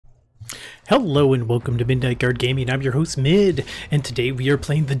Hello and welcome to Midnight Guard Gaming. I'm your host Mid, and today we are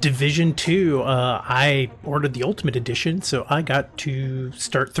playing The Division 2. I ordered the Ultimate Edition, so I got to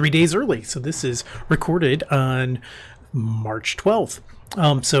start 3 days early. So this is recorded on March 12th.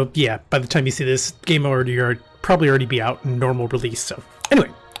 So yeah, by the time you see this, game probably already be out in normal release. So anyway,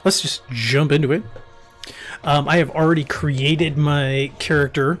 let's just jump into it. I have already created my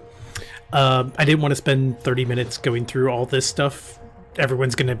character. I didn't want to spend 30 minutes going through all this stuff.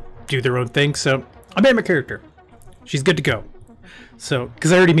 Everyone's gonna do their own thing, so I made my character. She's good to go. So,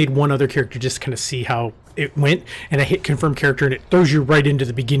 because I already made one other character just to kind of see how it went, and I hit confirm character and it throws you right into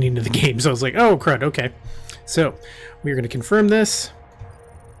the beginning of the game. So I was like, oh crud, okay. So we're going to confirm this.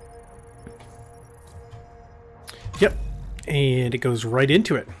 Yep, and it goes right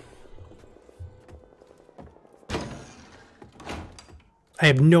into it. I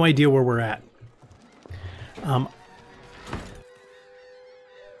have no idea where we're at.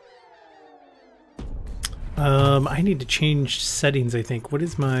 I need to change settings, I think. What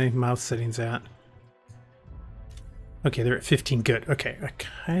is my mouse settings at? Okay, they're at 15. Good. Okay, I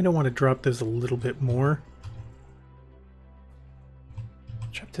kind of want to drop those a little bit more.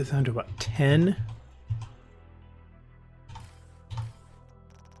 Drop this down to about 10.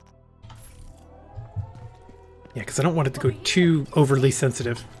 Yeah, because I don't want it to go too overly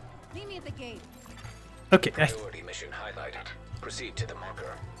sensitive. Meet me at the gate. Okay, Priority mission highlighted. Proceed to the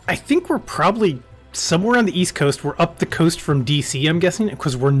marker. I think we're probably somewhere on the East Coast. We're up the coast from DC, I'm guessing,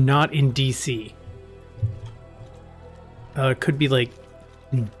 because we're not in DC. Could be like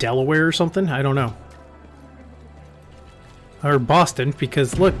Delaware or something. I don't know. Or Boston,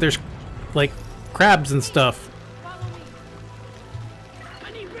 because look, there's like crabs and stuff. Follow me.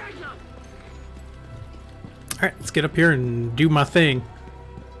 I need backup. Alright, let's get up here and do my thing.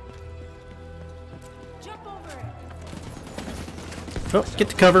 Jump over it. Oh, get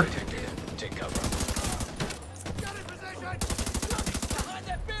to cover. Take cover. Got in position. Behind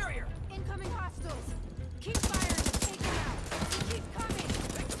that barrier. Incoming hostiles. Keep firing and take them out. Keep coming.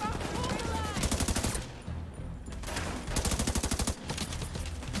 Hold line.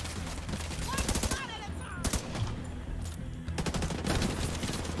 One shot at a time.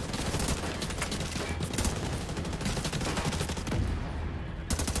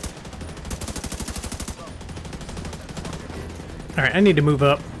 Alright, I need to move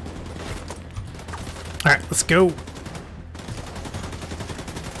up. Alright, let's go. Watch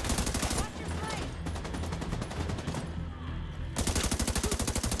your flank.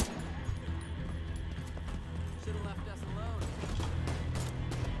 Should have left us alone.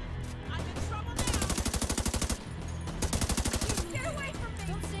 I'm in trouble now. Get away from me.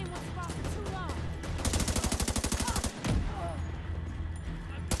 Don't stay in one spot for too long.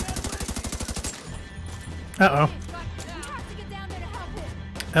 Uh-oh. We have to get down there to help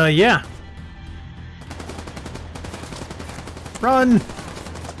him. Yeah. Run!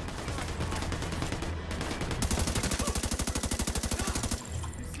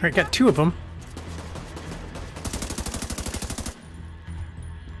 Alright, got two of them.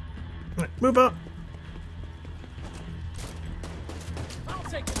 Alright, move up.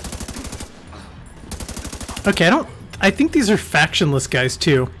 Okay, I think these are factionless guys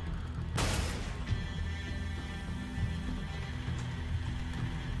too.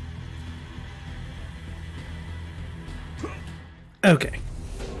 Okay.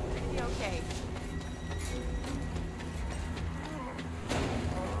 Okay.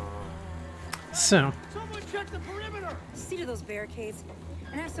 So, Someone check the perimeter. See to those barricades,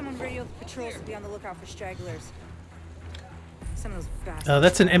 and have someone radio the patrols to be on the lookout for stragglers. Some of those bastards.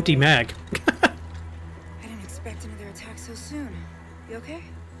 that's an empty mag. I didn't expect another attack so soon. You okay?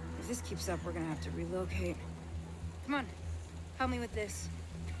 If this keeps up, we're gonna have to relocate. Come on, help me with this.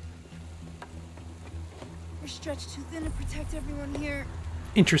 We're stretched too thin to protect everyone here.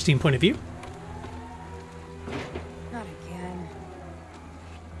 Interesting point of view. Not again.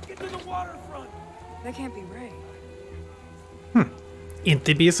 Get to the waterfront. That can't be right.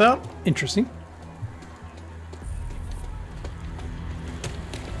 Amphibious out? Interesting.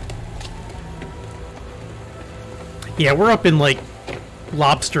 Yeah, we're up in like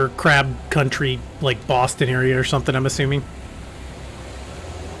lobster crab country, like Boston area or something, I'm assuming.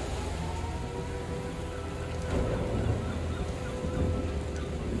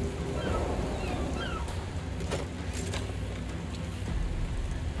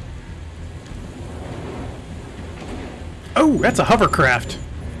 Oh, that's a hovercraft.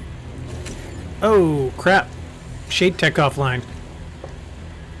 Oh, crap. Shade Tech offline.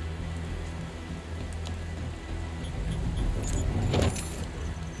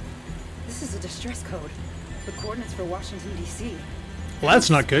 This is a distress code. The coordinates for Washington, D.C. Well,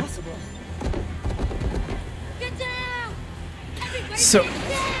 that's not good. Possible. So,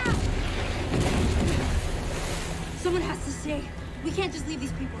 Someone has to stay. We can't just leave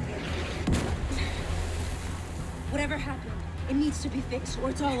these people here. Whatever happened, it needs to be fixed or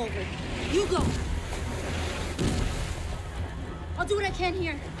it's all over. You go. I'll do what I can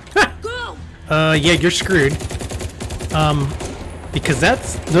here. Go! yeah, you're screwed. Because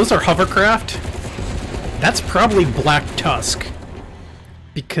those are hovercraft. That's probably Black Tusk.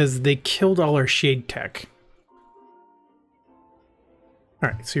 Because they killed all our shade tech.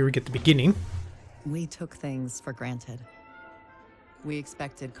 Alright, so here we get the beginning. We took things for granted. We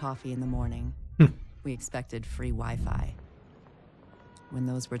expected coffee in the morning. We expected free Wi-Fi. When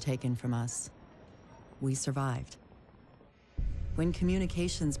those were taken from us, we survived. When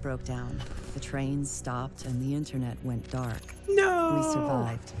communications broke down, the trains stopped and the internet went dark. No! We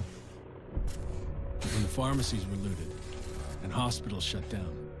survived. When the pharmacies were looted and hospitals shut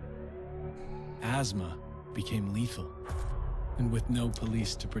down, asthma became lethal. And with no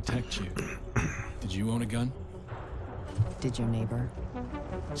police to protect you, did you own a gun? Did your neighbor?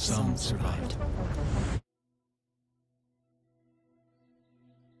 Some survived.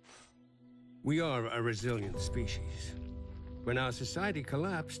 We are a resilient species. When our society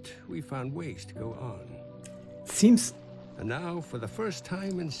collapsed, we found ways to go on. Seems... And now, for the first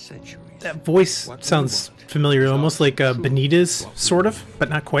time in centuries... That voice sounds familiar, almost like Benitez, sort of, but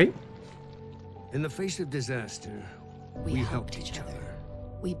not quite. In the face of disaster, we helped each other.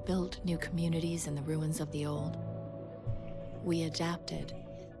 We built new communities in the ruins of the old. We adapted.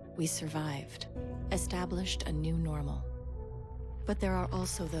 We survived. Established a new normal. But there are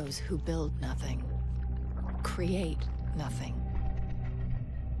also those who build nothing. Create nothing.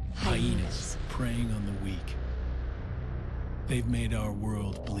 Hyenas preying on the weak. They've made our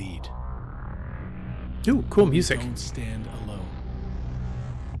world bleed. Ooh, cool music. We don't stand alone.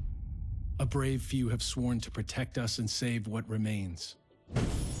 A brave few have sworn to protect us and save what remains.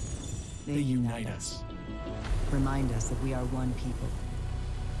 They unite us. Remind us that we are one people.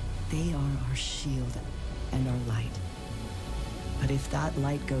 They are our shield and our light. But if that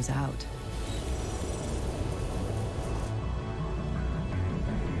light goes out,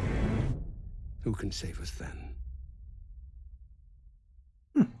 who can save us then?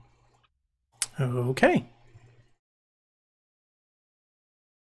 Okay.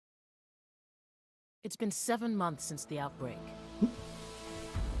 It's been 7 months since the outbreak.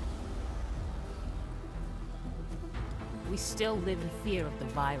 We still live in fear of the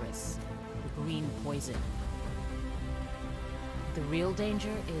virus, the green poison. The real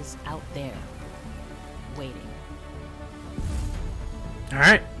danger is out there, waiting. All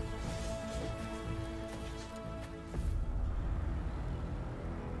right.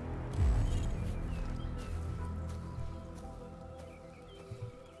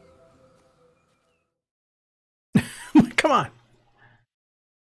 Come on.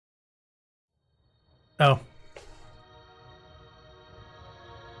 Oh.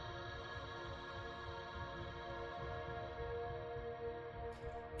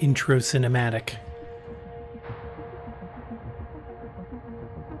 Intro cinematic.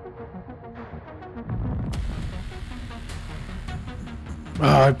 Oh,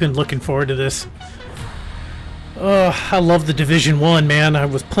 I've been looking forward to this. Oh, I love the Division 1, man. I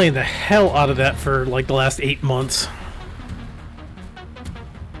was playing the hell out of that for like the last 8 months.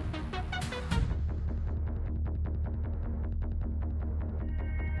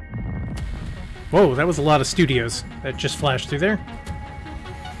 Whoa, that was a lot of studios that just flashed through there.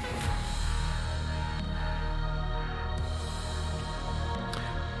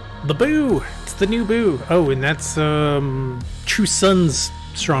 The Boo! It's the new Boo. Oh, and that's True Sun's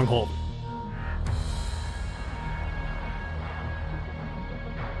stronghold.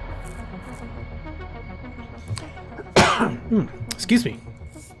 Excuse me.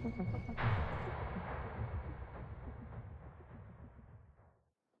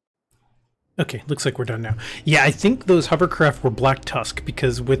 Okay, looks like we're done now. Yeah, I think those hovercraft were Black Tusk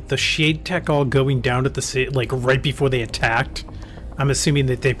because with the shade tech all going down at the like right before they attacked, I'm assuming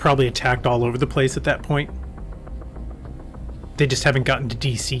that they probably attacked all over the place at that point. They just haven't gotten to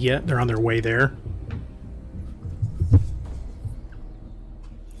DC yet. They're on their way there.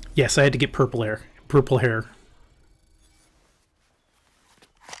 Yes, I had to get purple hair. Purple hair.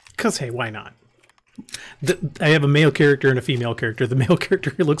 Because, hey, why not? I have a male character and a female character. The male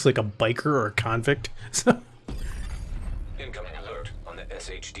character looks like a biker or a convict. So. Incoming alert on the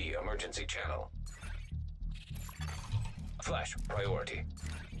SHD emergency channel. Flash priority.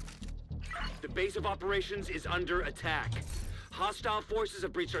 The base of operations is under attack. Hostile forces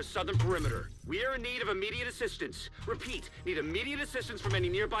have breached our southern perimeter. We are in need of immediate assistance. Repeat, need immediate assistance from any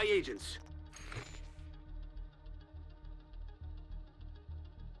nearby agents.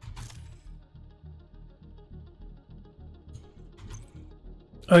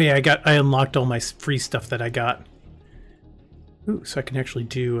 Oh yeah, I unlocked all my free stuff that I got. Ooh, so I can actually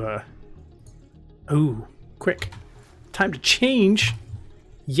do, ooh, quick. Time to change.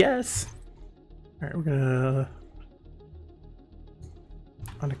 Yes. All right, we're gonna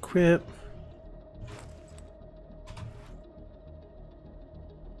unequip.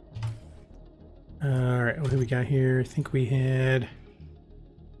 All right, what do we got here? I think we had,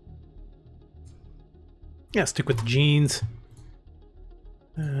 yeah, stick with the jeans.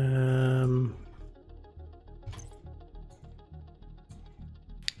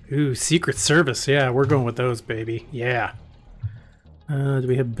 Ooh, Secret Service. Yeah, we're going with those, baby. Yeah. Do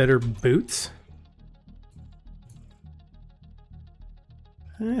we have better boots?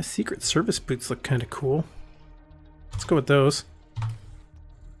 Secret Service boots look kind of cool. Let's go with those.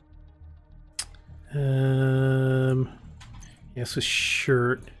 Yes, a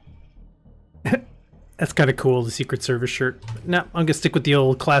shirt. That's kind of cool, the Secret Service shirt. No, I'm gonna stick with the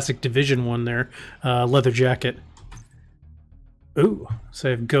old classic Division one there. Leather jacket. Ooh, so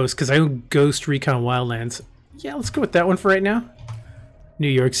I have Ghost, because I own Ghost Recon Wildlands. Yeah, let's go with that one for right now. New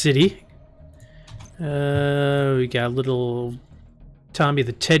York City. We got little Tommy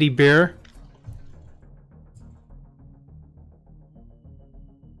the teddy bear.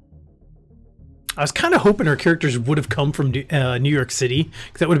 I was kind of hoping our characters would have come from New York City,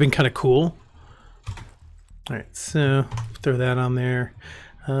 because that would have been kind of cool. Alright, so throw that on there.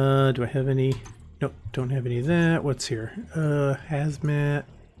 Do I have any? Nope, don't have any of that. What's here? Hazmat.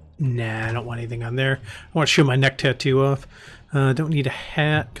 Nah, I don't want anything on there. I want to show my neck tattoo off. Don't need a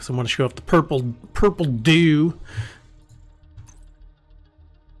hat because I want to show off the purple dew.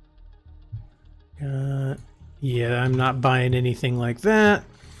 Yeah, I'm not buying anything like that.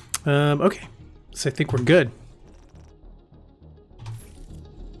 Okay, so I think we're good.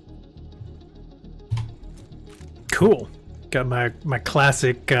 Cool. Got my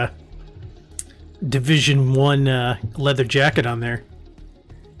classic Division 1 leather jacket on there.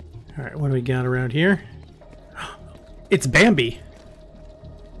 Alright, what do we got around here? It's Bambi!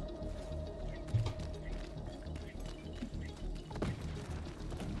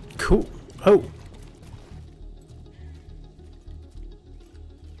 Cool. Oh.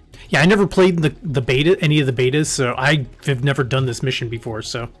 Yeah, I never played the beta, any of the betas, so I've never done this mission before,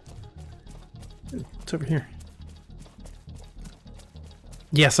 so... What's over here?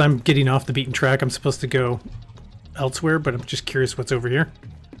 Yes, I'm getting off the beaten track. I'm supposed to go elsewhere, but I'm just curious what's over here.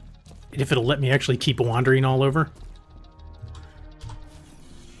 And if it'll let me actually keep wandering all over.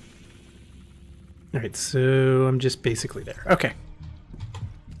 Alright, so I'm just basically there. Okay.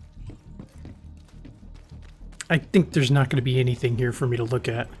 I think there's not going to be anything here for me to look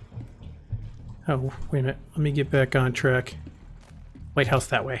at. Oh, wait a minute. Let me get back on track. White House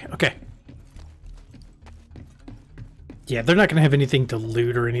that way. Okay. Yeah, they're not going to have anything to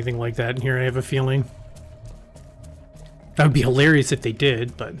loot or anything like that in here, I have a feeling. That would be hilarious if they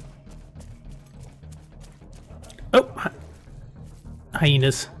did, but... Oh!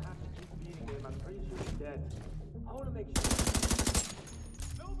 Hyenas.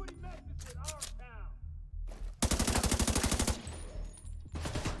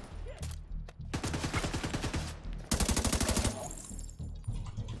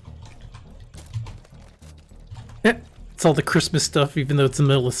 It's all the Christmas stuff, even though it's the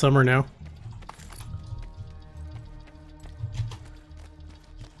middle of summer now.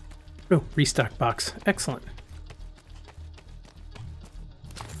 Oh, restock box. Excellent.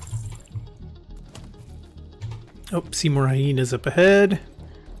 Oh, see more hyenas up ahead.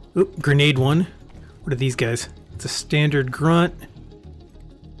 Oh, grenade one. What are these guys? It's a standard grunt.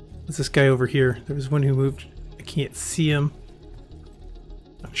 What's this guy over here? There was one who moved. I can't see him.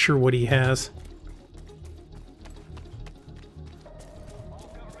 Not sure what he has.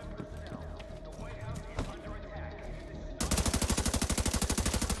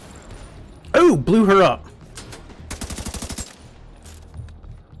 Oh, blew her up.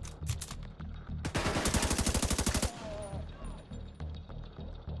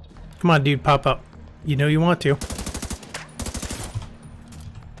 Come on, dude, pop up. You know you want to.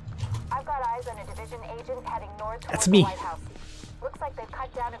 I've got eyes on a division agent heading north towards That's me. the White House. Looks like they've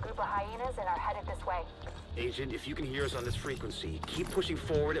cut down a group of hyenas and are headed this way. Agent, if you can hear us on this frequency, keep pushing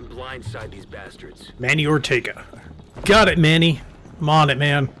forward and blindside these bastards. Manny Ortega. Got it, Manny. I'm on it,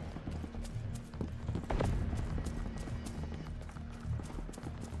 man.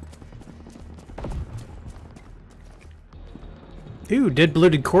 Ooh, dead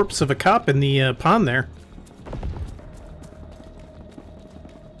bloated corpse of a cop in the pond there.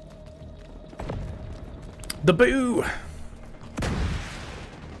 The boo!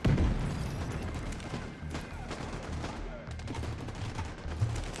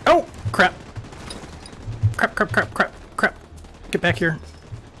 here.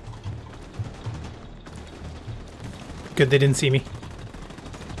 Good, they didn't see me.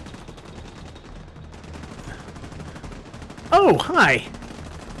 Oh, hi!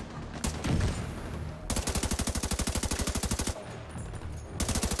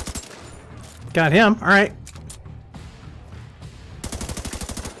 Got him, alright.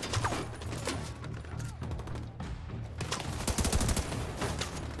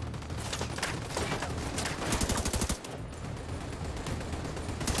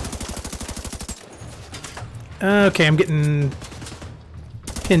 Okay, I'm getting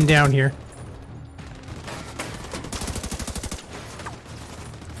pinned down here.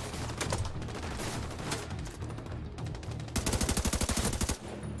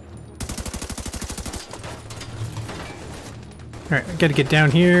 Alright, I gotta get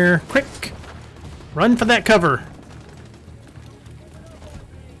down here. Quick! Run for that cover!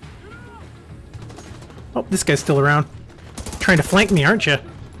 Oh, this guy's still around. Trying to flank me, aren't you?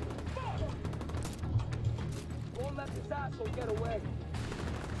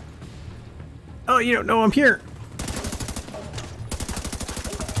 Oh, you don't know I'm here!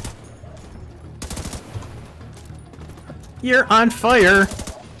 You're on fire!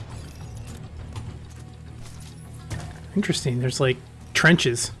 Interesting, there's like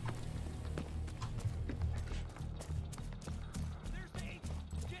trenches.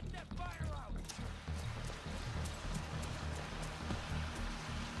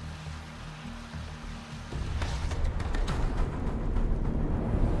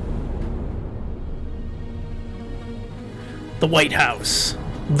 The White House.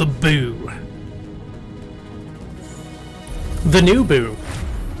 The Boo. The new Boo.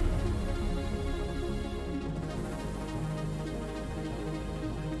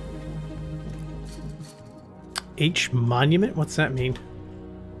 H Monument? What's that mean?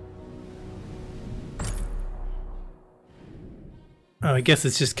 Oh, I guess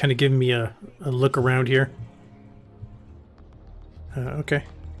it's just kind of giving me a look around here. Okay.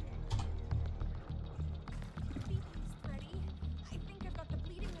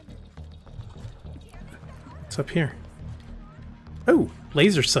 What's up here? Oh,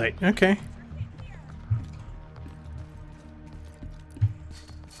 laser sight. Okay.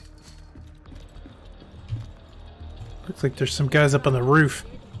 Looks like there's some guys up on the roof.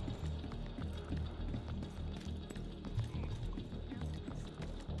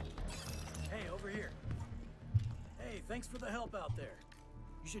 Hey, over here. Hey, thanks for the help out there.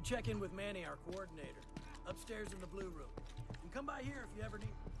 You should check in with Manny, our coordinator. Upstairs in the blue room. And come by here if you ever need.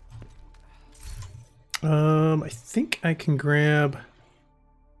 I think I can grab...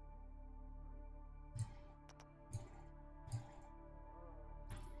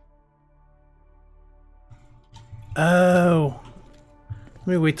 Oh. Let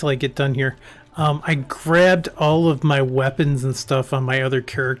me wait till I get done here. I grabbed all of my weapons and stuff on my other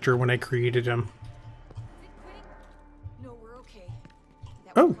character when I created him. No, we're okay.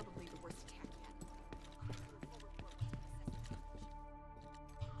 That was Oh. probably the worst attack yet.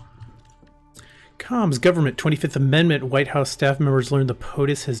 Comms, government, 25th Amendment, White House staff members learn the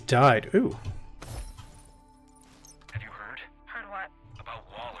POTUS has died. Ooh. Have you heard? Heard what? About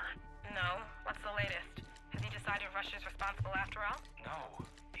Waller. No. What's the latest? Has he decided Russia's responsible after all? No.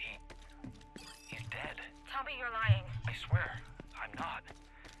 He's dead. Tell me you're lying. I swear. I'm not.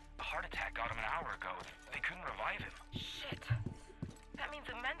 A heart attack got him an hour ago. They couldn't revive him. Shit. That means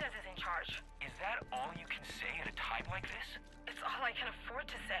that Mendez is in charge. Is that all you can say at a time like this? It's all I can afford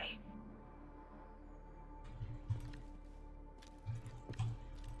to say.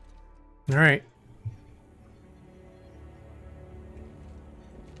 All right.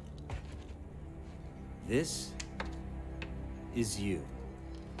 This is you.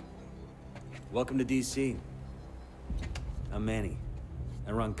 Welcome to DC. I'm Manny.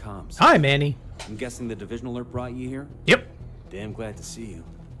 I run comms. Hi, Manny. I'm guessing the division alert brought you here? Yep. Damn glad to see you.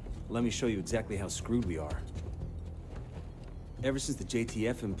 Let me show you exactly how screwed we are. Ever since the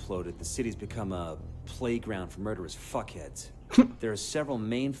JTF imploded, the city's become a playground for murderous fuckheads. There are several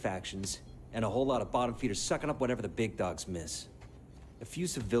main factions, and a whole lot of bottom feeders sucking up whatever the big dogs miss. A few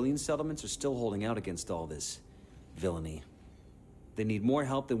civilian settlements are still holding out against all this villainy. They need more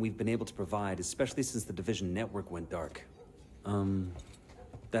help than we've been able to provide, especially since the Division network went dark.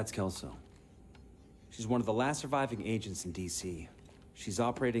 That's Kelso. She's one of the last surviving agents in DC. She's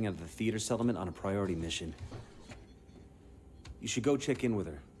operating out of the theater settlement on a priority mission. You should go check in with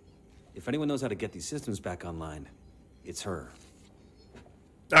her. If anyone knows how to get these systems back online, it's her.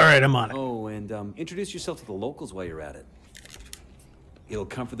 All right, I'm on it. Oh, and introduce yourself to the locals while you're at it. It'll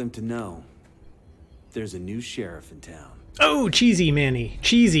comfort them to know there's a new sheriff in town. Oh, cheesy Manny.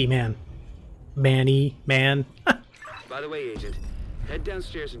 Cheesy man. Manny, man. By the way, Agent, Head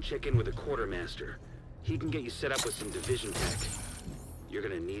downstairs and check in with the quartermaster. He can get you set up with some division tech. You're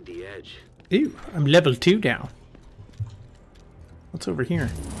gonna need the edge. Ooh, I'm level 2 now. What's over here?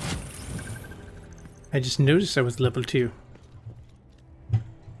 I just noticed I was level 2.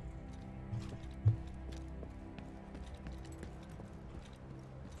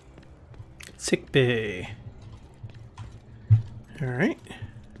 Sick bay. Alright.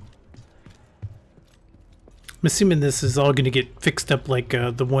 I'm assuming this is all going to get fixed up like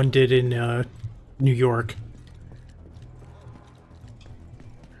the one did in New York.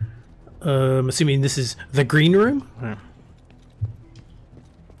 I'm assuming this is the green room?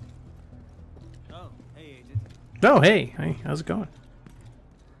 Oh, hey, Agent. Oh, hey. Hey, how's it going?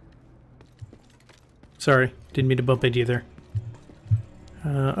 Sorry, didn't mean to bump into you there.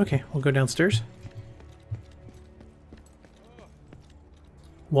 Okay, we'll go downstairs.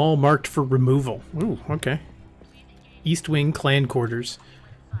 Wall marked for removal. Ooh, okay. East Wing clan quarters.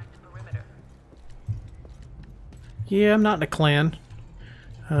 Yeah, I'm not in a clan.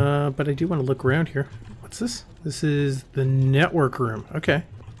 But I do want to look around here. What's this? This is the network room. Okay.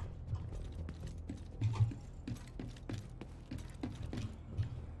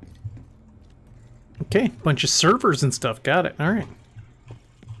 Okay, bunch of servers and stuff. Got it. All right.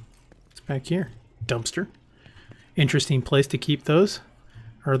 What's back here? Dumpster. Interesting place to keep those.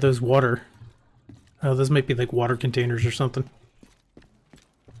 Or are those water? Oh, those might be like water containers or something.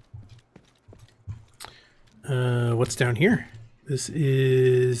 What's down here? This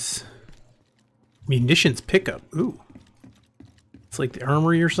is munitions pickup. Ooh. It's like the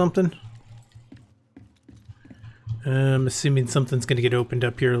armory or something. I'm assuming something's going to get opened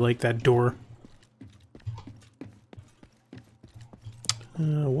up here like that door.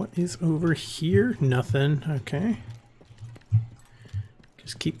 What is over here? Nothing. Okay.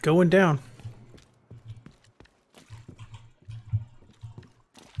 Just keep going down.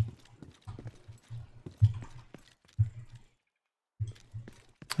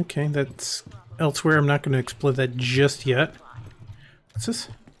 Okay, that's elsewhere. I'm not going to explore that just yet. What's this?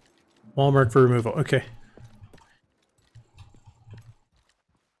 Wall mark for removal. Okay.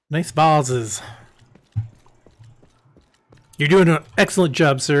 Nice vases. You're doing an excellent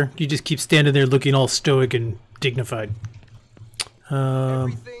job, sir. You just keep standing there looking all stoic and dignified.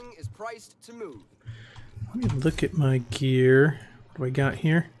 Everything is priced to move. Let me look at my gear. What do I got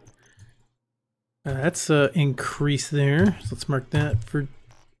here? That's increase there. So let's mark that for...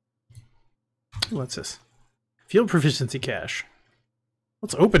 What's this? Field proficiency cache.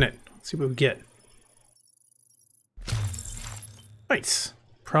 Let's open it. Let's see what we get. Nice.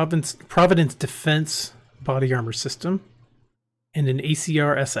 Providence Defense body armor system. And an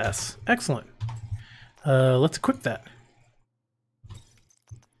ACR SS. Excellent. Let's equip that.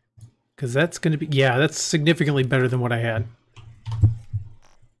 Because that's going to be... Yeah, that's significantly better than what I had.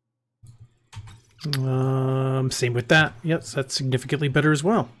 Same with that. Yes, that's significantly better as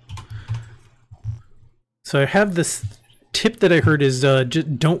well. So I have this tip that I heard is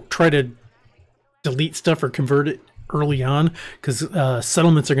just don't try to delete stuff or convert it early on, because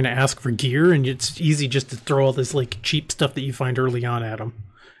settlements are going to ask for gear, and it's easy just to throw all this like cheap stuff that you find early on at them.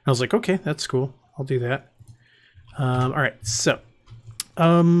 And I was like, okay, that's cool. I'll do that. All right, so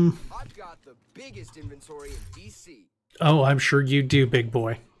I've got the biggest inventory in DC. Oh, I'm sure you do, big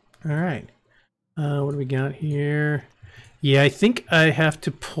boy. All right. What do we got here? Yeah, I think I have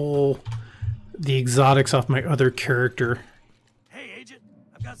to pull the exotics off my other character. Hey, Agent,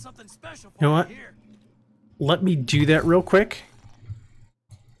 I've got something special for You know what? here. Let me do that real quick.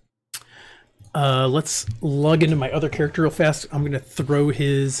 Let's log into my other character real fast. I'm gonna throw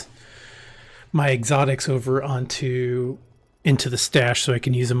my exotics over into the stash so I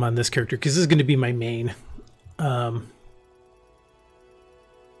can use them on this character, because this is gonna be my main.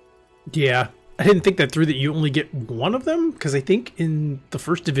 Yeah, I didn't think that through, that you only get one of them, because I think in the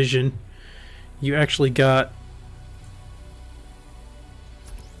first division you actually got...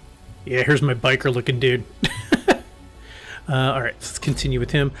 Yeah, here's my biker looking dude. Alright, let's continue with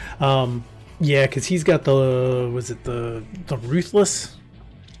him. Yeah, because he's got the... Was it the Ruthless?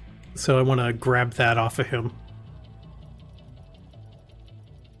 So I want to grab that off of him.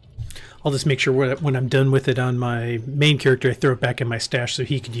 I'll just make sure when I'm done with it on my main character, I throw it back in my stash so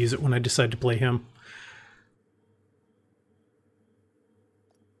he could use it when I decide to play him.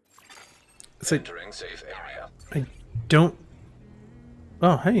 So Entering safe area. I don't...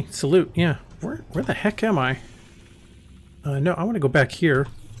 Oh, hey, salute. Yeah, where the heck am I? No, I want to go back here.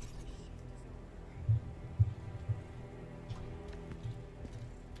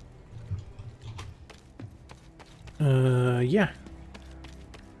 Yeah.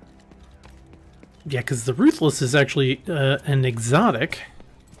 Yeah, because the Ruthless is actually an exotic.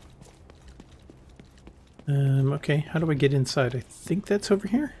 Okay, how do I get inside? I think that's over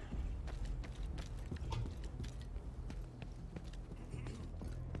here.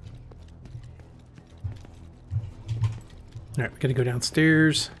 Alright, we gotta go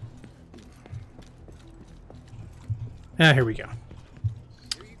downstairs. Ah, here we go.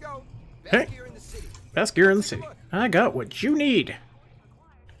 Here you go. Hey, best gear in the city. I got what you need.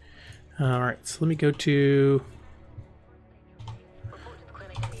 Alright, so let me go to...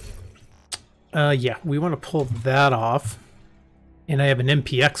 yeah, we want to pull that off. And I have an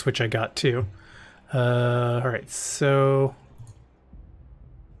MPX, which I got too. Alright, so...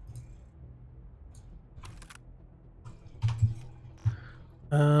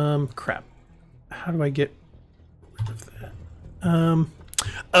 crap. How do I get rid of that?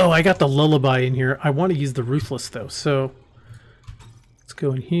 Oh, I got the Lullaby in here. I want to use the Ruthless though, so let's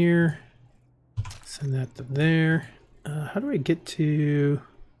go in here. Send that to there. How do I get to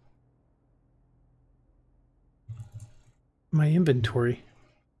my inventory?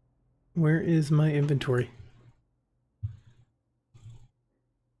 Where is my inventory?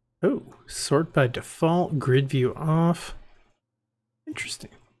 Oh, sort by default, grid view off. Interesting.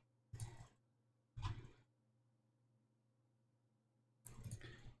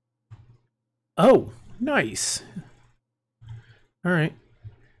 Oh, nice. All right.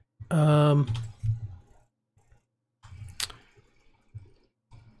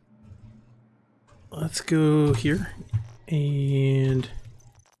 Let's go here and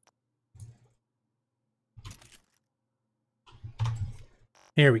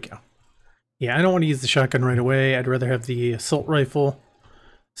there we go. Yeah, I don't want to use the shotgun right away. I'd rather have the assault rifle.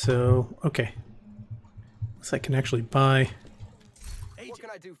 So, okay. Looks like I can actually buy. What can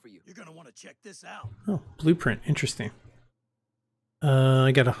I do for you? You're gonna want to check this out. Oh, blueprint. Interesting.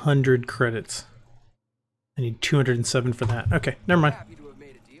 I got 100 credits. I need 207 for that. Okay, never mind.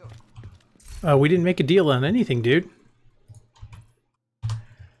 We didn't make a deal on anything, dude.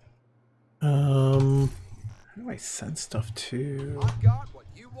 How do I send stuff to? I've got what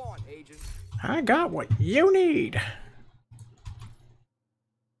you want, Agent. I got what you need.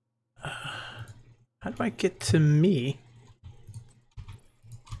 How do I get to me?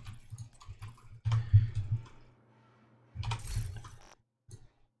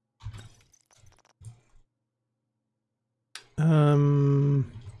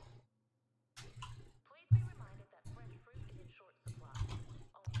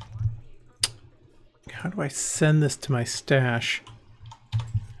 How do I send this to my stash?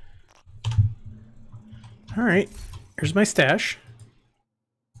 All right, here's my stash.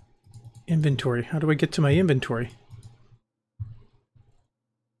 Inventory. How do I get to my inventory?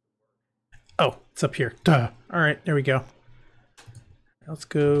 Oh, it's up here. Duh. All right, there we go. Let's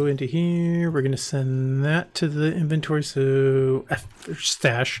go into here. We're going to send that to the inventory. So,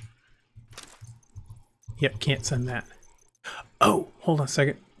 stash. Yep, can't send that. Oh, hold on a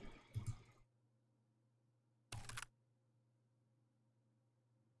second.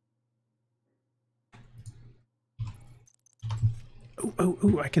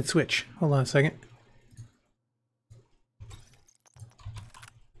 Oh, I can switch. Hold on a second.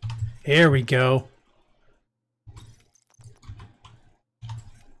 There we go.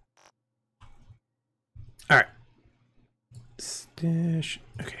 All right. Stash.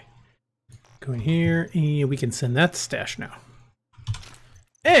 Okay. Go in here and we can send that to stash now.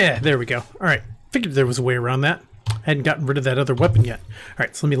 Yeah, there we go. All right. Figured there was a way around that. I hadn't gotten rid of that other weapon yet. All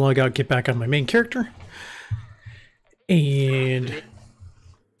right, so let me log out, get back on my main character. And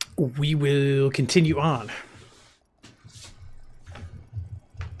we will continue on.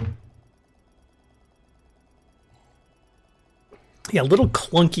 Yeah, a little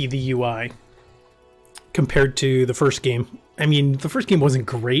clunky, the UI, compared to the first game. I mean, the first game wasn't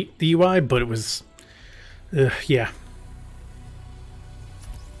great, the UI, but it was, yeah.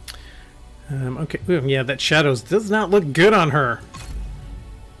 Okay, ooh, yeah, that Shadows does not look good on her.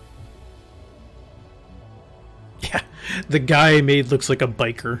 Yeah, the guy I made looks like a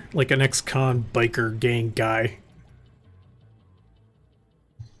biker, like an ex-con biker gang guy.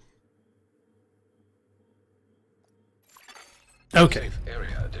 Okay.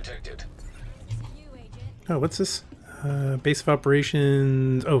 Area detected. Oh, what's this? Base of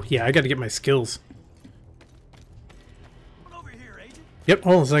operations. Oh, yeah, I gotta get my skills. Yep,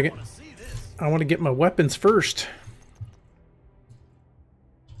 hold on a second. I want to get my weapons first.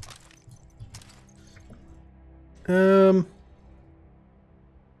 Yeah,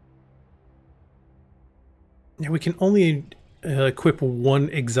 we can only equip one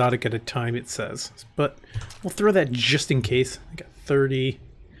exotic at a time, it says. But we'll throw that just in case. I got 30.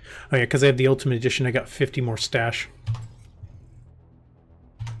 Oh yeah, because I have the Ultimate Edition, I got 50 more stash.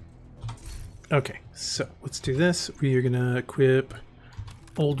 Okay, so let's do this. We are gonna equip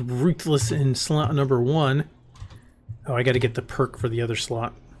Old Ruthless in slot number 1. Oh, I gotta get the perk for the other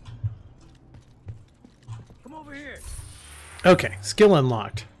slot. Come over here. Okay, skill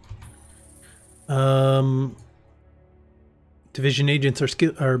unlocked. Division agents are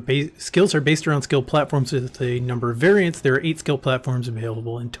skills are based around skill platforms with a number of variants. There are 8 skill platforms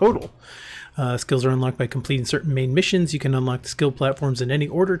available in total. Skills are unlocked by completing certain main missions. You can unlock the skill platforms in any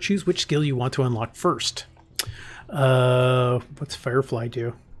order. Choose which skill you want to unlock first. What's Firefly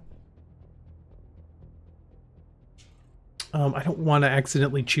do? I don't want to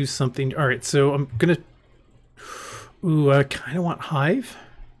accidentally choose something. All right, so I'm gonna. Ooh, I kind of want Hive.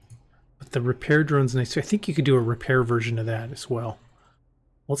 But the repair drone's nice. So I think you could do a repair version of that as well.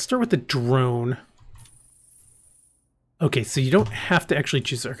 Let's start with the drone. Okay, so you don't have to actually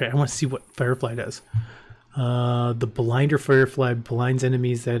choose. Okay, I want to see what Firefly does. The Blinder Firefly blinds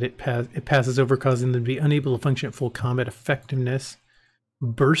enemies that it passes over, causing them to be unable to function at full combat effectiveness.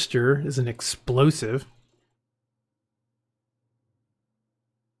 Burster is an explosive.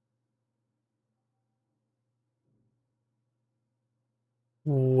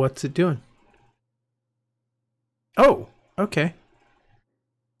 What's it doing? Oh, okay.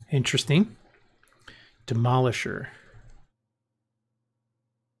 Interesting. Demolisher.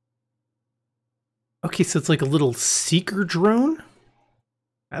 Okay, so it's like a little seeker drone?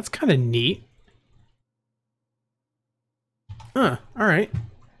 That's kind of neat. Huh, alright.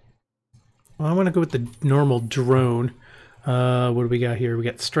 Well, I want to go with the normal drone. What do we got here? We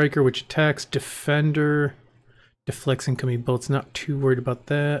got Striker, which attacks. Defender. Deflects incoming bullets. Not too worried about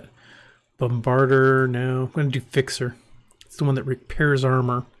that. Bombarder, no. I'm going to do Fixer. It's the one that repairs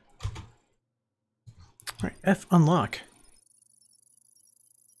armor. Alright, F unlock.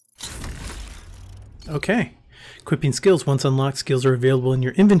 Okay. Equipping skills. Once unlocked, skills are available in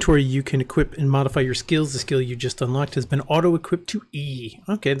your inventory. You can equip and modify your skills. The skill you just unlocked has been auto-equipped to E.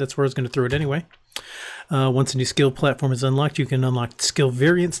 Okay, that's where I was going to throw it anyway. Once a new skill platform is unlocked, you can unlock skill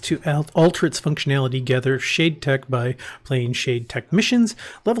variants to alter its functionality. Gather Shade Tech by playing Shade Tech missions,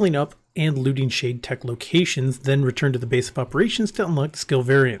 leveling up, and looting Shade Tech locations. Then return to the base of operations to unlock the skill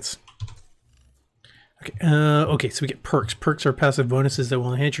variants. Okay, so we get perks. Perks are passive bonuses that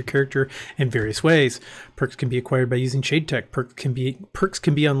will enhance your character in various ways. Perks can be acquired by using Shade Tech. Perks can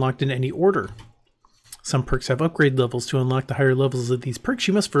be unlocked in any order. Some perks have upgrade levels. To unlock the higher levels of these perks,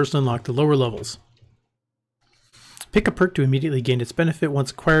 you must first unlock the lower levels. Pick a perk to immediately gain its benefit.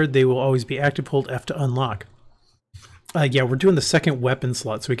 Once acquired, they will always be active. Hold F to unlock. Yeah, we're doing the second weapon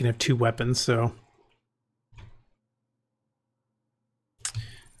slot, so we can have 2 weapons, so...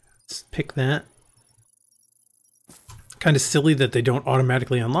 let's pick that. Kind of silly that they don't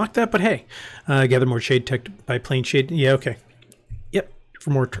automatically unlock that, but hey. Gather more Shade Tech by playing Shade... yeah, okay. Yep,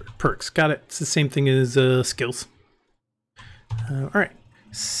 for more perks. Got it. It's the same thing as skills. Alright,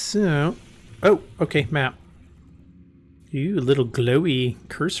 so... oh, okay, map. Ooh, little glowy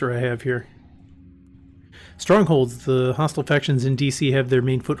cursor I have here. Strongholds. The hostile factions in DC have their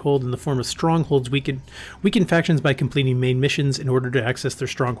main foothold in the form of strongholds. Weaken factions by completing main missions in order to access their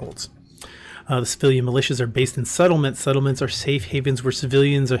strongholds. The civilian militias are based in settlements. Settlements are safe havens where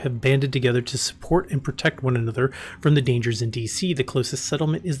civilians have banded together to support and protect one another from the dangers in DC. The closest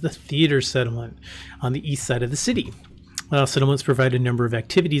settlement is the Theater Settlement on the east side of the city. Settlements provide a number of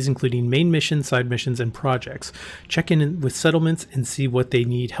activities, including main missions, side missions, and projects. Check in with settlements and see what they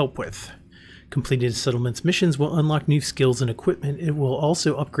need help with. Completed settlements missions will unlock new skills and equipment. It will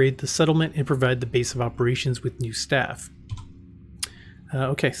also upgrade the settlement and provide the base of operations with new staff.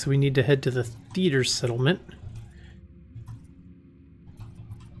 Okay, so we need to head to the Theater Settlement.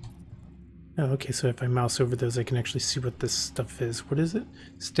 Oh, okay, so if I mouse over those, I can actually see what this stuff is. What is it?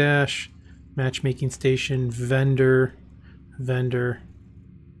 Stash, matchmaking station, vendor,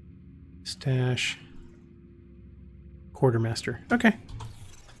 stash, quartermaster. Okay.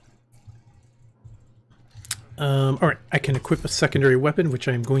 All right, I can equip a secondary weapon, which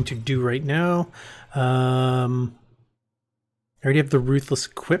I'm going to do right now. I already have the Ruthless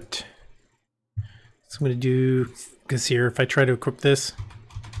equipped. So I'm going to do, because here, if I try to equip this,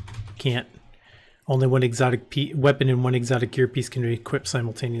 can't. Only one exotic weapon and one exotic gear piece can be equipped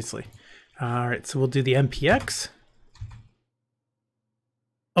simultaneously. All right, so we'll do the MPX.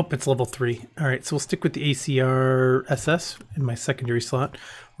 Oh, it's level 3. All right, so we'll stick with the ACR SS in my secondary slot.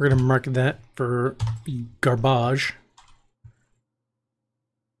 We're going to mark that for garbage.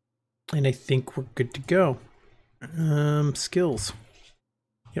 And I think we're good to go. Skills.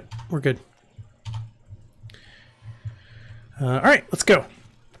 Yep, we're good. All right, let's go.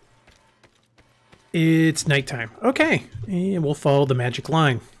 It's nighttime. Okay, and we'll follow the magic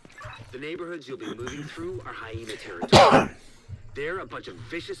line. The neighborhoods you'll be moving through are hyena territory. They're a bunch of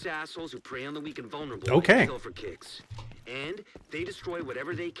vicious assholes who prey on the weak and vulnerable. Okay. And kill for kicks. And they destroy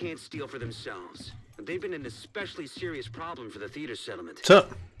whatever they can't steal for themselves. They've been an especially serious problem for the theater settlement. What's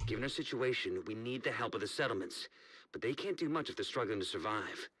up? Given our situation, we need the help of the settlements. But they can't do much if they're struggling to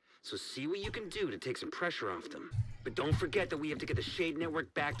survive. So see what you can do to take some pressure off them. But don't forget that we have to get the Shade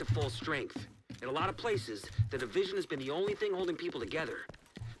Network back to full strength. In a lot of places, the Division has been the only thing holding people together.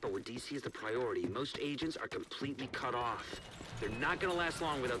 But when DC is the priority, most agents are completely cut off. They're not gonna last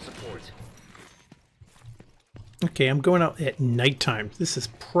long without support. Okay, I'm going out at nighttime. This is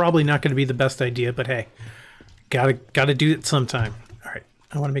probably not going to be the best idea, but hey, gotta do it sometime. All right,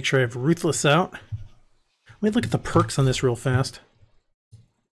 I want to make sure I have Ruthless out. Let me look at the perks on this real fast.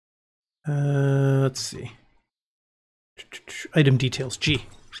 Let's see. Item details. G.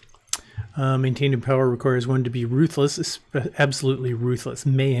 Maintaining power requires one to be ruthless, absolutely ruthless.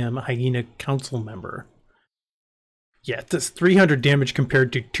 Mayhem, Hyena Council member. Yeah, that's 300 damage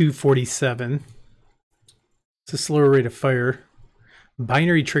compared to 247. It's a slower rate of fire.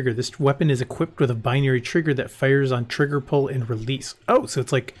 Binary trigger. This weapon is equipped with a binary trigger that fires on trigger pull and release. Oh, so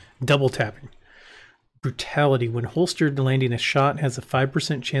it's like double tapping. Brutality. When holstered, landing a shot has a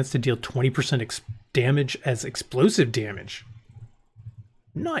 5% chance to deal 20% damage as explosive damage.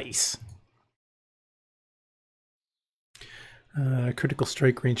 Nice. Critical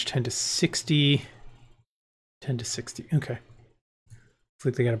strike range 10 to 60. 10 to 60. Okay. Looks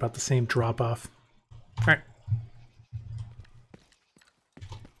like they got about the same drop off. All right.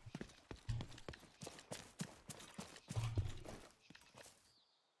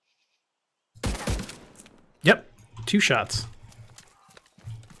 Yep, 2 shots.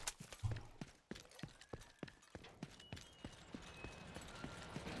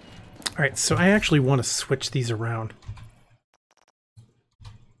 All right, so I actually want to switch these around.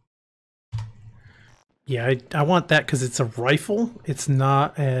 Yeah, I want that because it's a rifle. It's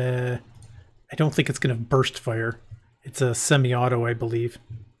not I don't think it's going to burst fire. It's a semi-auto, I believe.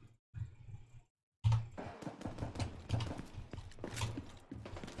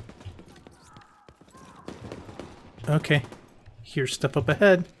 Okay, here's stuff up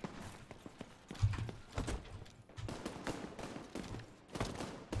ahead.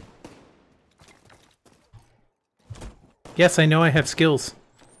 Yes, I know I have skills.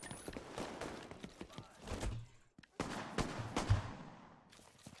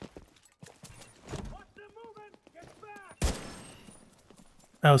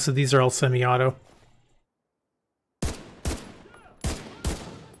 Oh, so these are all semi-auto.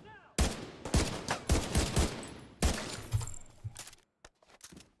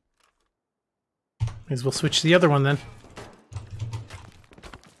 May as well switch to the other one then.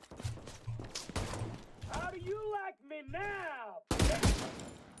 How do you like me now?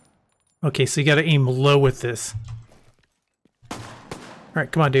 Okay, so you gotta aim low with this.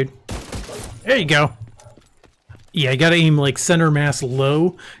 Alright, come on, dude. There you go. Yeah, you gotta aim like center mass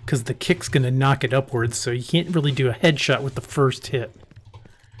low, because the kick's gonna knock it upwards, so you can't really do a headshot with the first hit.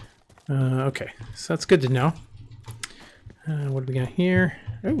 Okay, so that's good to know. What do we got here?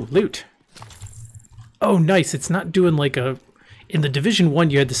 Oh, loot. Oh, nice. It's not doing like a... In the Division 1,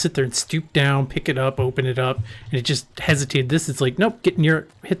 you had to sit there and stoop down, pick it up, open it up, and it just hesitated. This, it's like, nope, get in your...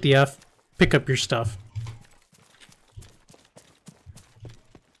 Hit the F, pick up your stuff.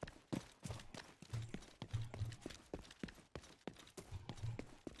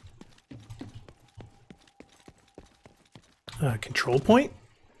 Control point?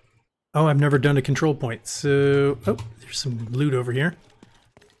 Oh, I've never done a control point. So, oh, there's some loot over here.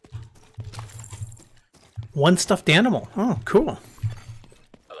 One stuffed animal. Oh, cool.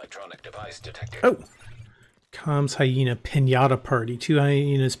 Electronic device detected. Oh. Comms hyena pinata party. 2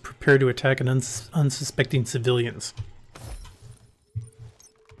 hyenas prepare to attack an unsuspecting civilians.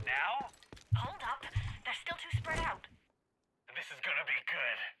 Now? Hold up. They're still too spread out. This is gonna be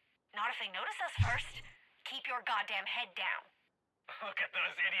good. Not if they notice us first. Keep your goddamn head down. Look at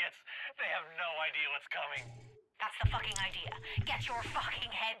those idiots. They have no idea what's coming. That's the fucking idea. Get your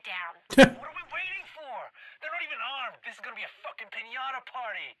fucking head down. What are we waiting for? They're not even armed. This is gonna be a fucking piñata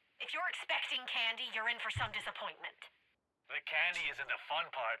party. If you're expecting candy, you're in for some disappointment. The candy isn't the fun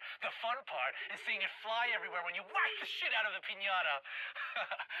part. The fun part is seeing it fly everywhere when you whack the shit out of the piñata.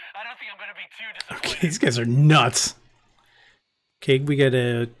 I don't think I'm gonna be too disappointed. Okay, these guys are nuts. Okay, we got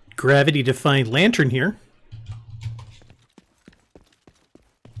a gravity-defying lantern here.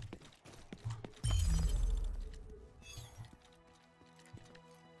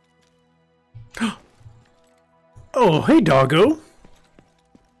 Oh, hey, doggo.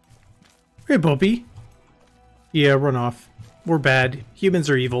 Hey, Bobby. Yeah, run off. We're bad. Humans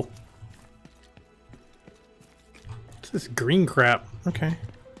are evil. What's this green crap? Okay.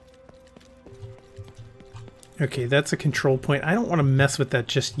 Okay, that's a control point. I don't want to mess with that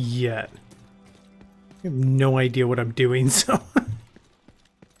just yet. I have no idea what I'm doing, so...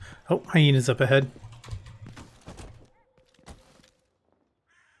 Oh, hyena's up ahead.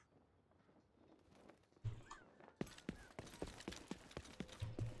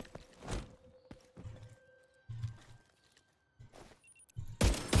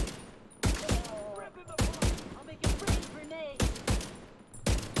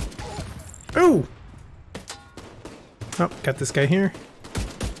 Oh! Oh, got this guy here.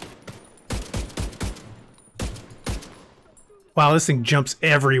 Wow, this thing jumps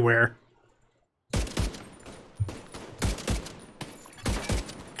everywhere.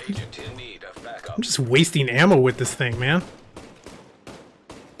 Agent in need of backup. I'm just wasting ammo with this thing, man.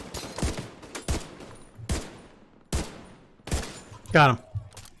 Got him.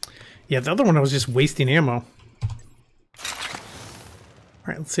 Yeah, the other one I was just wasting ammo.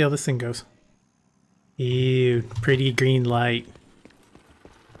 Alright, let's see how this thing goes. Ew, pretty green light.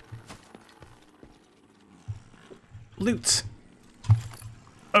 Loots.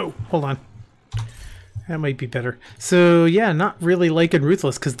 Oh, hold on. That might be better. So, yeah, not really liking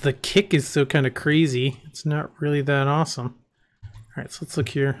Ruthless because the kick is so kind of crazy. It's not really that awesome. Alright, so let's look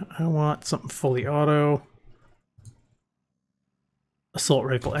here. I want something fully auto. Assault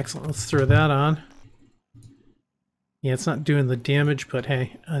rifle, excellent. Let's throw that on. Yeah, it's not doing the damage, but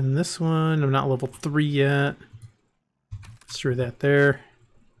hey, on this one, I'm not level 3 yet. Let's throw that there.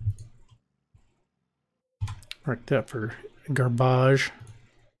 Mark that for garbage.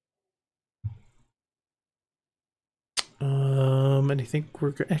 And I think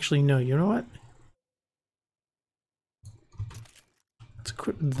we're actually, no, you know what? Let's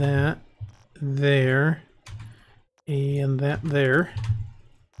equip that there and that there.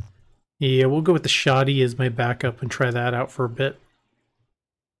 Yeah, we'll go with the shoddy as my backup and try that out for a bit.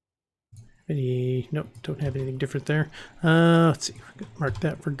 Nope, don't have anything different there. Let's see, mark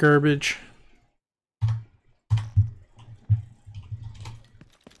that for garbage.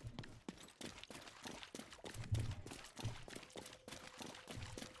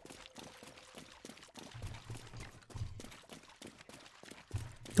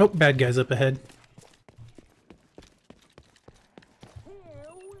 Oh, bad guys up ahead.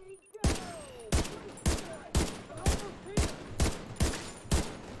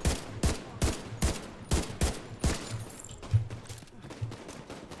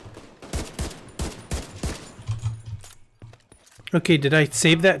 Okay, did I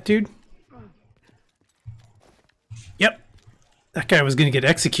save that dude? Yep. That guy was gonna get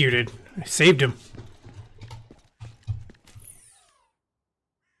executed. I saved him.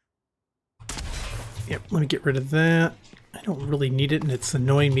 Yep, let me get rid of that. I don't really need it, and it's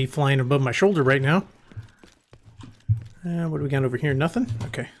annoying me flying above my shoulder right now. What do we got over here? Nothing?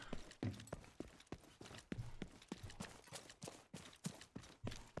 Okay.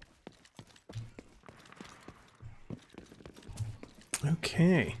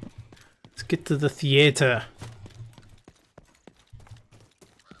 Okay. Let's get to the theater.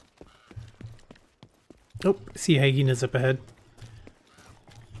 Oh, I see hyenas up ahead.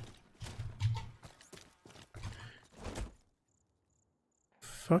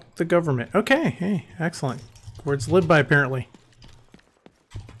 Fuck the government. Okay, hey, excellent. Words lived by, apparently.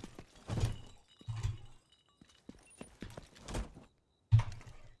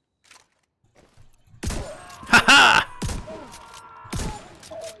 Ha-ha!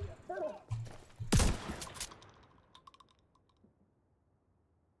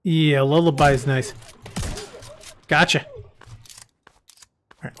 Yeah, lullaby is nice. Gotcha.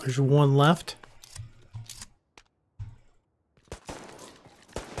 Alright, there's one left.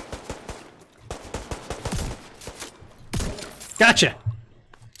 Gotcha!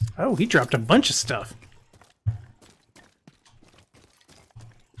 Oh, he dropped a bunch of stuff.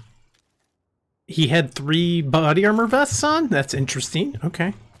 He had 3 body armor vests on? That's interesting.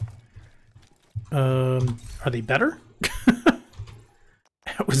 Okay. Are they better?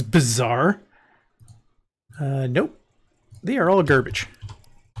 That was bizarre. Nope. They are all garbage.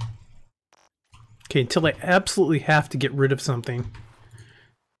 Okay, until I absolutely have to get rid of something,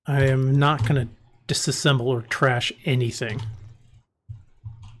 I am not going to disassemble or trash anything.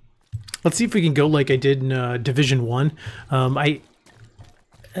 Let's see if we can go like I did in Division 1.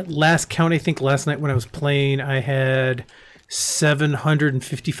 At last count, I think last night when I was playing, I had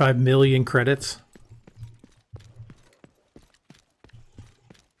 755 million credits.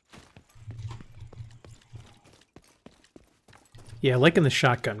 Yeah, liking the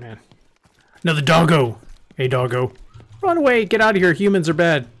shotgun, man. Another doggo. Hey, doggo. Run away. Get out of here. Humans are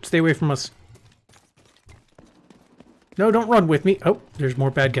bad. Stay away from us. No, don't run with me. Oh, there's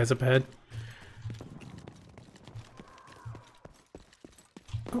more bad guys up ahead.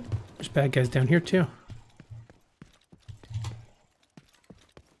 Oh, there's bad guys down here too.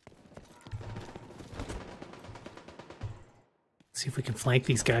 See if we can flank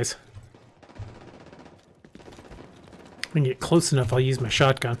these guys. When you get close enough, I'll use my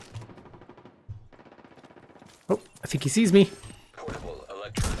shotgun. Oh, I think he sees me. Portable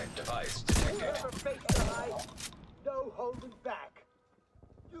electronic device detected. No holding back.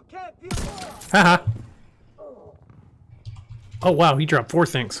 You can't feel more. Haha. Oh wow, he dropped 4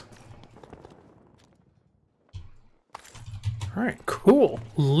 things. Alright, cool.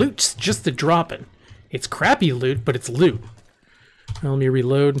 Loot's just the dropping. It's crappy loot, but it's loot. Now, let me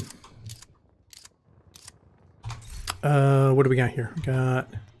reload. What do we got here? We got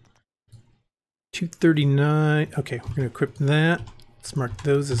 239. Okay, we're gonna equip that. Let's mark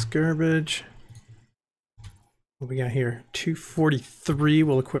those as garbage. What we got here? 243.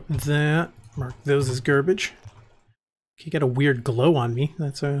 We'll equip that. Mark those as garbage. Okay, got a weird glow on me.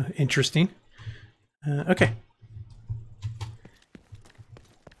 That's interesting. Okay.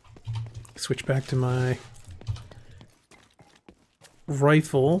 Switch back to my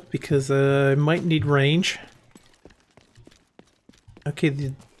rifle because I might need range.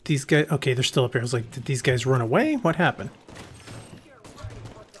 Okay, these guys. Okay, they're still up here. I was like, did these guys run away? What happened?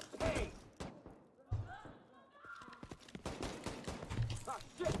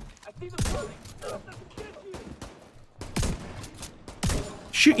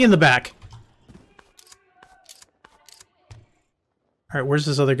 Shoot you in the back. Alright, where's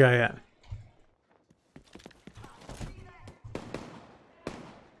this other guy at?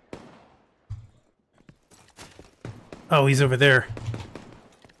 Oh, he's over there.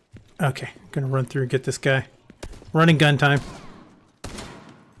 Okay, gonna run through and get this guy. Running gun time.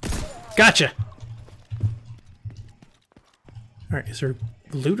 Gotcha! Alright, is there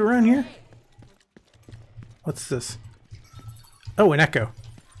loot around here? What's this? Oh, an echo.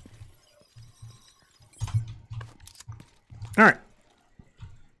 Alright.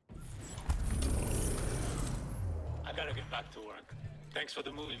 I gotta get back to work. Thanks for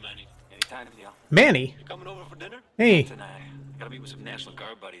the movie, Manny. Anytime, Neil. Manny? You coming over for dinner? Hey. Tonight. Gotta meet with some National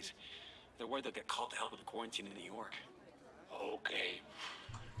Guard buddies. They're worried they'll get called to help with the quarantine in New York. Okay.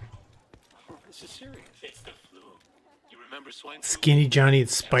 This is serious. It's the flu. You remember swine flu? Skinny Johnny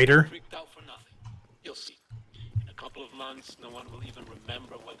the Spider? Freaked out for nothing. You'll see. In a couple of months, no one will even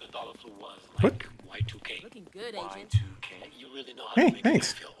remember what the dollar flu was. Like Y2K. Looking good, Agent. Y2K. You really know how to make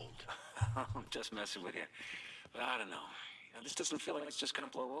thanks. me feel old. I'm just messing with you. But I don't know. This doesn't feel like it's just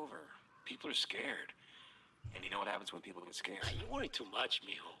gonna blow over. People are scared. And you know what happens when people get scared? You worry too much,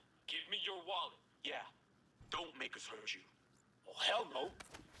 mijo. Give me your wallet. Yeah. Don't make us hurt you. Oh, hell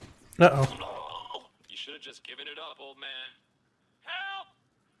no. Uh-oh. No. You should have just given it up, old man. Help!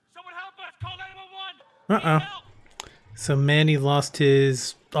 Someone help us! Call 911! Uh-oh. So Manny lost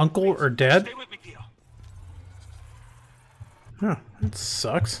his uncle or dad? Stay with me, Theo. Oh, that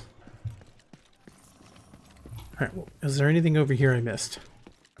sucks. Alright, well, is there anything over here I missed?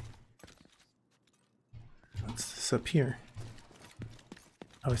 What's this up here?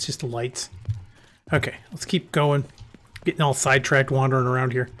 Oh, it's just the lights. Okay, let's keep going. Getting all sidetracked wandering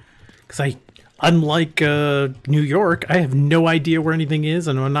around here. Because unlike New York, I have no idea where anything is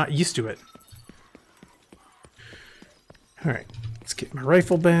and I'm not used to it. Alright, let's get my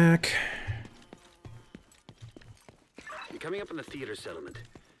rifle back. You're coming up on the theater settlement.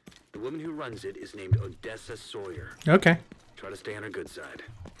 The woman who runs it is named Odessa Sawyer. Okay. Try to stay on her good side.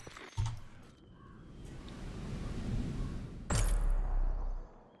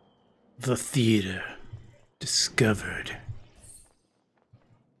 The theater discovered.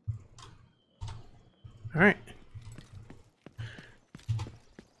 All right.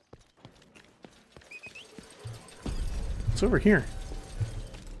 What's over here?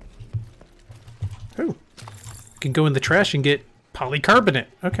 Oh, can go in the trash and get polycarbonate.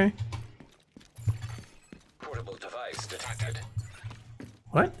 Okay. Portable device detected.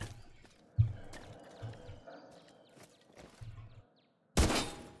 What?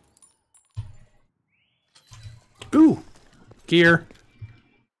 Ooh, gear.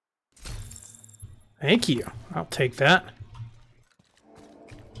 Thank you. I'll take that.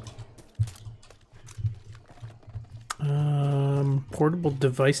 Portable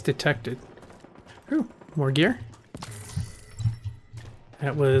device detected. Ooh, more gear.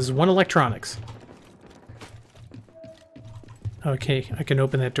 That was 1 electronics. Okay, I can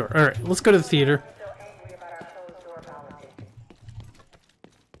open that door. All right, let's go to the theater.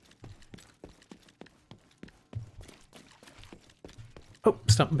 Oh,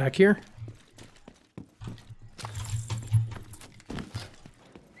 something back here.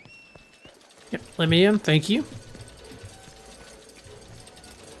 Yep, let me in. Thank you.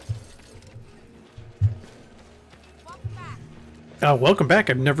 Oh, welcome back.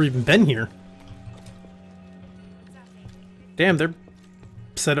 I've never even been here. Damn, they're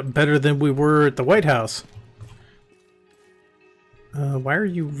set up better than we were at the White House. Why are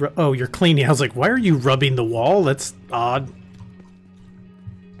you... Oh, you're cleaning. I was like, why are you rubbing the wall? That's odd.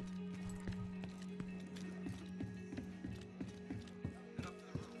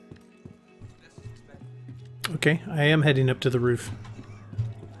 Okay, I am heading up to the roof.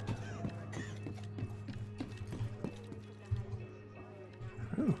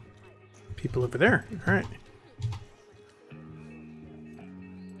 Oh, people over there. All right.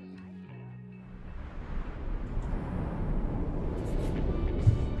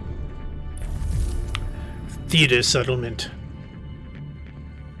 Theater settlement.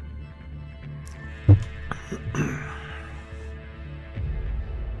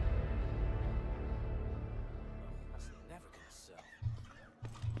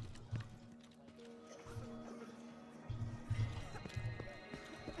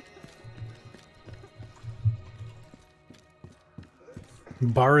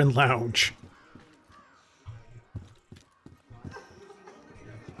 Bar and lounge.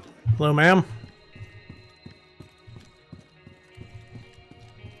 Hello, ma'am.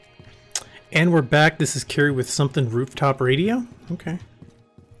 And we're back. This is Carrie with something rooftop radio. Okay.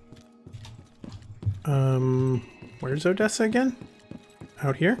 Where's Odessa again?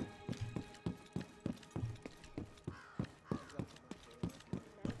 Out here?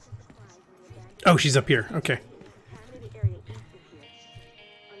 Oh, she's up here. Okay.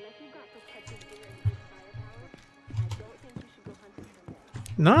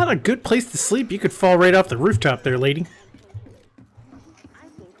 Not a good place to sleep. You could fall right off the rooftop there, lady.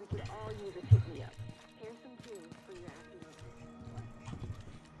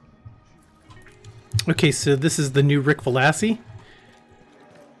 Okay, so this is the new Rick Velassi.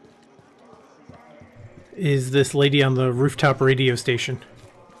 Is this lady on the rooftop radio station?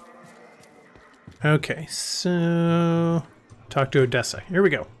 Okay, so talk to Odessa. Here we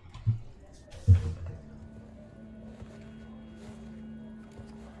go.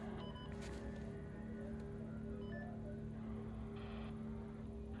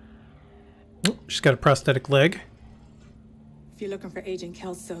 Oh, she's got a prosthetic leg. If you're looking for Agent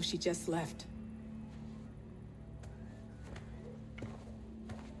Kelso, she just left.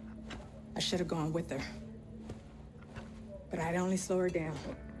 I should have gone with her. But I'd only slow her down.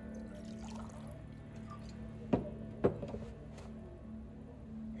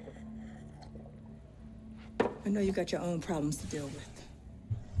 I know you got your own problems to deal with.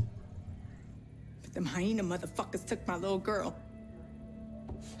 But them hyena motherfuckers took my little girl.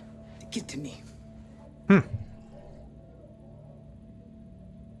 To get to me. If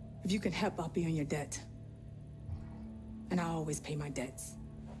you can help, I'll be on your debt. And I always pay my debts.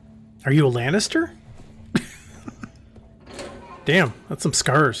 Are you a Lannister? Damn, that's some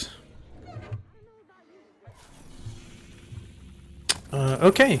scars.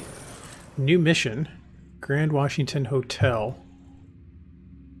 Okay. New mission. Grand Washington Hotel.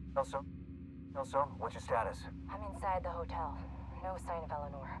 Kelso? Kelso, what's your status? I'm inside the hotel. No sign of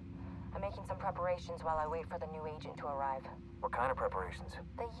Eleanor. I'm making some preparations while I wait for the new agent to arrive. What kind of preparations?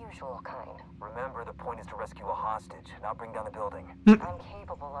 The usual kind. Remember, the point is to rescue a hostage, not bring down the building. I'm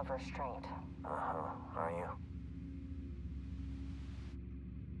capable of restraint. Uh-huh. Are you?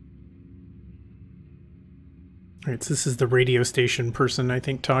 Alright, so this is the radio station person, I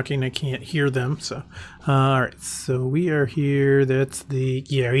think, talking. I can't hear them, so... Alright, so we are here. That's the...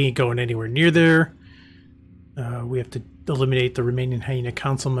 Yeah, we ain't going anywhere near there. We have to eliminate the remaining Hyena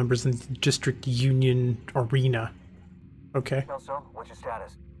Council members in the District Union Arena. Okay. Kelso, what's your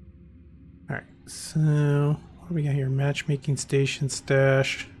status? Alright, so... What do we got here? Matchmaking station,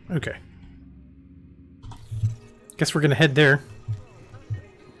 stash... Okay. Guess we're gonna head there.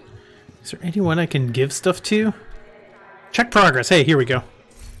 Is there anyone I can give stuff to? Check progress. Hey, here we go.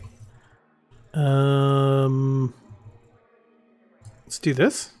 Let's do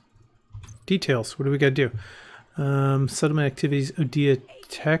this. Details. What do we gotta do? Settlement activities, Odia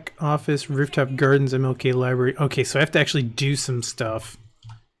Tech Office, Rooftop Gardens, MLK Library. Okay, so I have to actually do some stuff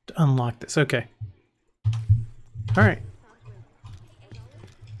to unlock this. Okay. Alright.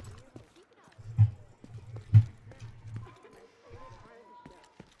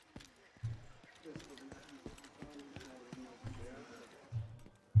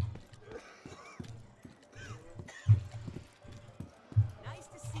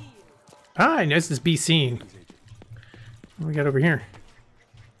 Hi, nice to be seen. What do we got over here?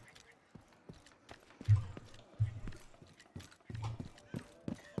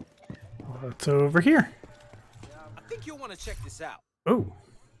 What's over here? I think you'll want to check this out. Oh.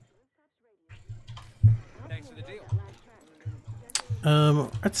 Thanks for the deal.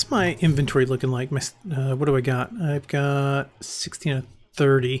 What's my inventory looking like? My what do I got? I've got 16 of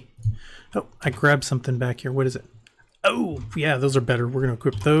 30. Oh, I grabbed something back here. What is it? Oh, yeah, those are better. We're gonna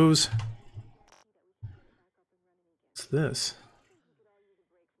equip those. What's this?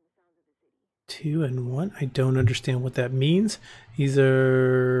 2 and 1. I don't understand what that means. These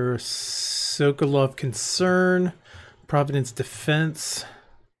are Sokolov Concern, Providence Defense.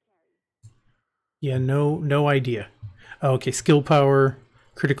 Yeah, no idea. Oh, okay, skill power,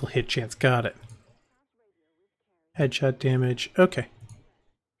 critical hit chance. Got it. Headshot damage. Okay.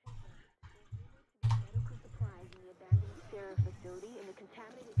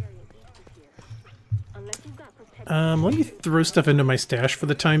 Let me throw stuff into my stash for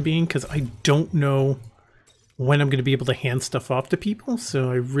the time being, because I don't know when I'm going to be able to hand stuff off to people,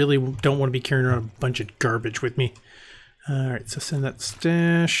 so I really don't want to be carrying around a bunch of garbage with me. Alright, so send that to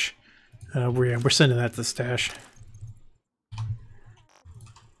stash. We're sending that to stash.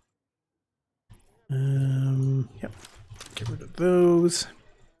 Yep. Get rid of those.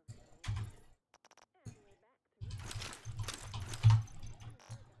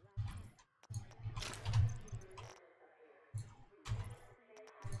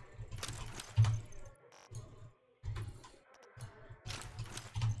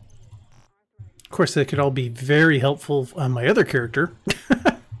 Of course, that could all be very helpful on my other character.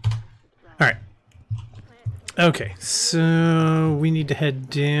 Alright. Okay, so we need to head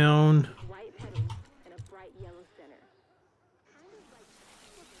down.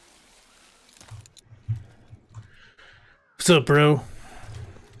 What's up, bro?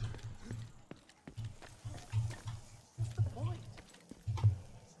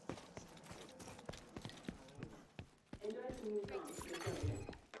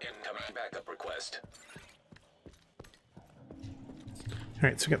 Backup request.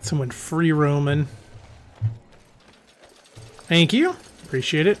 Alright, so we got someone free roaming. Thank you.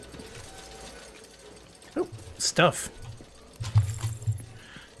 Appreciate it. Oh, stuff.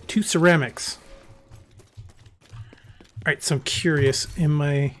 2 ceramics. Alright, so I'm curious. Do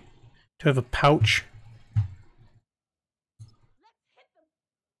I have a pouch?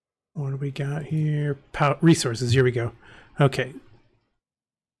 What do we got here? Resources, here we go. Okay.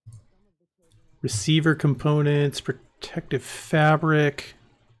 Receiver components, protective fabric.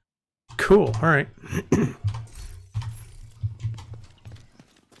 Cool, alright.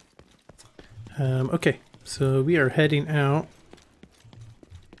 Okay, so we are heading out.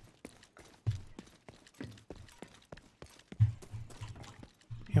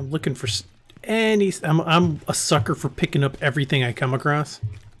 I'm looking for any... I'm a sucker for picking up everything I come across.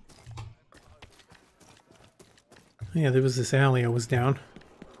 Yeah, there was this alley I was down.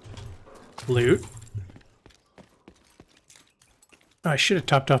 Loot. Oh, I should have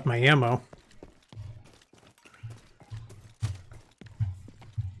topped off my ammo.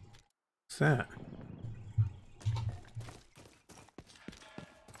 What's that?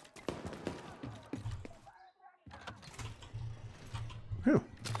 Oh.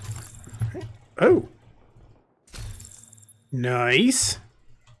 Oh. Nice.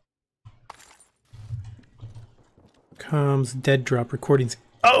 Comes dead drop recordings.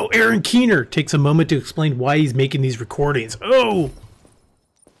 Oh, Aaron Keener takes a moment to explain why he's making these recordings. Oh!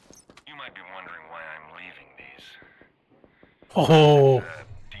 You might be wondering why I'm leaving these. Oh. There's a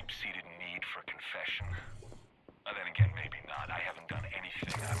deep-seated need for confession. Then again, maybe not. I haven't done anything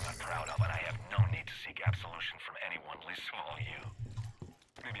I'm not proud of, and I have no need to seek absolution from anyone, least of all you.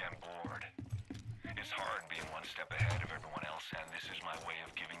 Maybe I'm bored. It's hard being one step ahead of everyone else, and this is my way of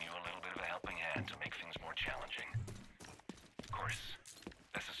giving you a little bit of a helping hand to make things more challenging. Of course,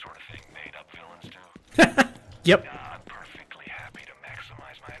 that's the sort of thing made-up villains do. Yep. I'm perfectly happy to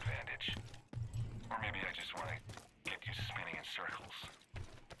maximize my advantage. Or maybe I just want to get you spinning in circles.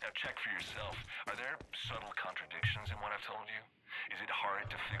 Now check for yourself. Are there subtle contradictions in what I've told you? Is it hard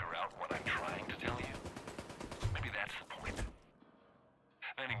to figure out what I'm trying to tell you? Maybe that's the point.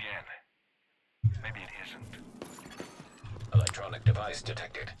 Then again, maybe it isn't. Electronic device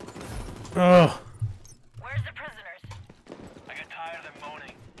detected. Oh. Where's the prisoners? I got tired of them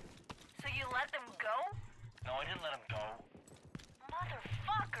moaning. So you let them go? No, I didn't let them go.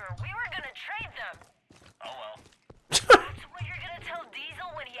 Motherfucker, we were gonna trade them. Oh well. That's what you're gonna tell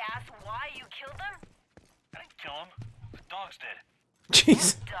Diesel when he asks why you killed them? I didn't kill them. The dogs did.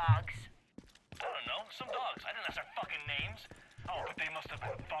 Jeez. Dogs. I don't know. Some dogs. I didn't ask their fucking names. Oh, but they must have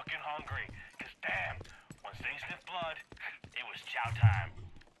been fucking hungry. Cause damn, once they sniffed blood, it was chow time.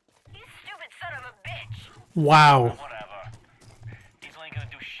 You stupid son of a bitch. Wow. Whatever. Diesel ain't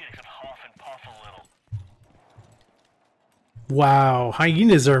gonna do shit except huff and puff Wow,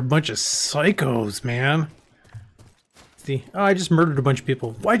 hyenas are a bunch of psychos, man. See, oh, I just murdered a bunch of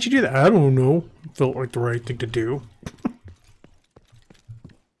people. Why'd you do that? I don't know. Felt like the right thing to do.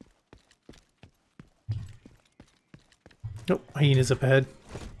 Nope, hyenas up ahead.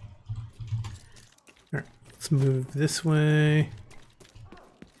 Alright, let's move this way.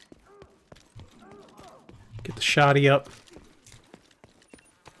 Get the shoddy up.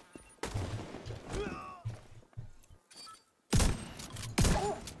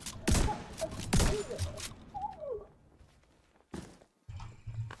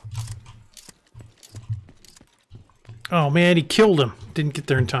 Oh man, he killed him. Didn't get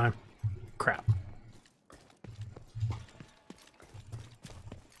there in time. Crap.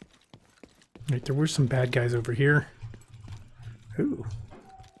 Right, there were some bad guys over here. Ooh.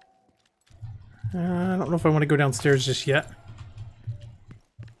 I don't know if I want to go downstairs just yet.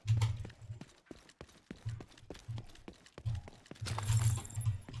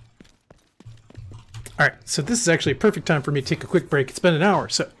 Alright, so this is actually a perfect time for me to take a quick break. It's been an hour.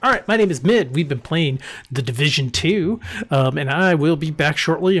 So, alright, my name is Mid. We've been playing The Division 2, and I will be back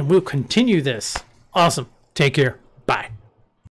shortly, and we'll continue this. Awesome. Take care. Bye.